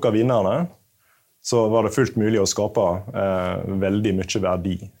 Klarte du å plukke vinnerne, så var det fullt mulig å skape veldig mye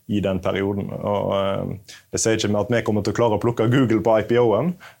verdi i den perioden. Og det sier ikke med at vi kommer til å klare å plukke Google på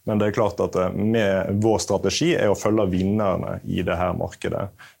IPO-en, men det er klart at vår strategi er å følge vinnerne i det her markedet.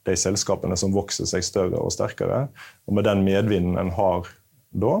 De selskapene som vokser seg større og sterkere. Og med den medvinden en har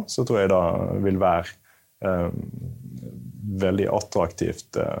da, så tror jeg det vil være veldig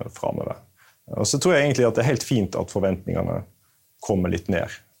attraktivt fremover. Og så tror jeg egentlig at det er helt fint at forventningene kommer litt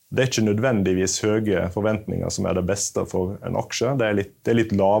ned. Det er ikke nødvendigvis høye forventninger som er det beste for en aksje. Det er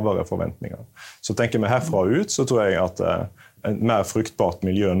litt lavere forventninger. Så tenker vi herfra ut, så tror jeg at en mer fruktbart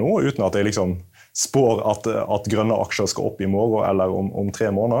miljø nå, uten at jeg liksom spår at grønne aksjer skal opp i morgen eller om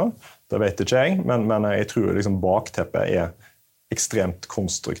 3 måneder, det vet ikke jeg, men jeg tror liksom bakteppet er ekstremt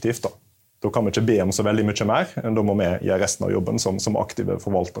konstruktivt. Da kan vi ikke be om så veldig mye mer, da må vi gjøre resten av jobben som aktive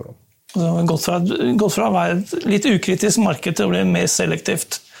forvaltere. Gått fra å være et litt ukritisk marked til å bli mer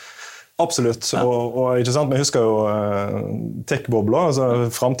selektivt. Absolutt, og ikke sant, vi husker jo tech-bobler, altså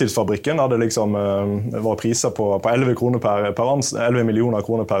Framtidsfabrikken hadde liksom, var priser på 11 millioner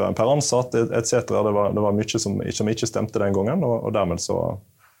kroner per ansatt, etc. Det var mye som ikke stemte den gangen, og dermed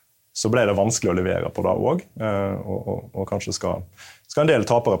så ble det vanskelig å levere på det også, og kanskje skal en del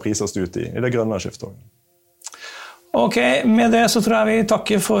tapere prises ut i det grønne skiftet også. Ok, med det så tror jeg vi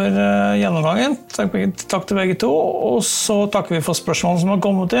takker for gjennomgangen. Takk til begge to, og så takker vi for spørsmålene som har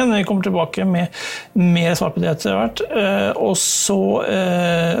kommet inn. Vi kommer tilbake med mer svar på det etter hvert. Og så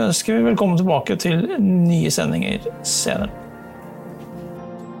ønsker vi velkommen tilbake til nye sendinger senere.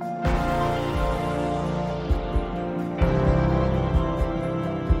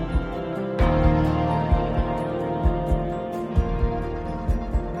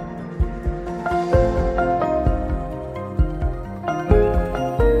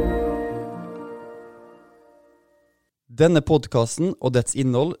 Denne podcasten og dets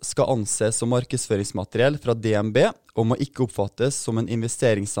innhold skal anses som markedsføringsmateriell fra DNB og må ikke oppfattes som en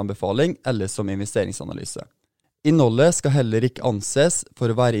investeringsanbefaling eller som investeringsanalyse. Innholdet skal heller ikke anses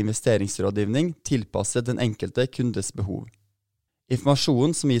for å være investeringsrådgivning tilpasset den enkelte kundes behov.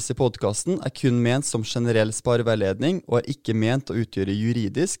 Informasjonen som gis i podcasten er kun ment som generell spareveiledning og er ikke ment å utgjøre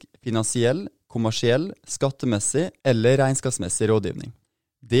juridisk, finansiell, kommersiell, skattemessig eller regnskapsmessig rådgivning.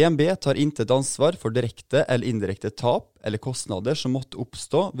 DNB tar intet ansvar for direkte eller indirekte tap eller kostnader som måtte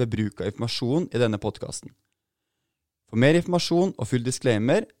oppstå ved bruk av informasjon i denne podcasten. For mer informasjon og full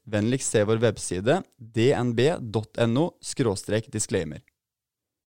disclaimer, vennligst se vår webside dnb.no/disclaimer.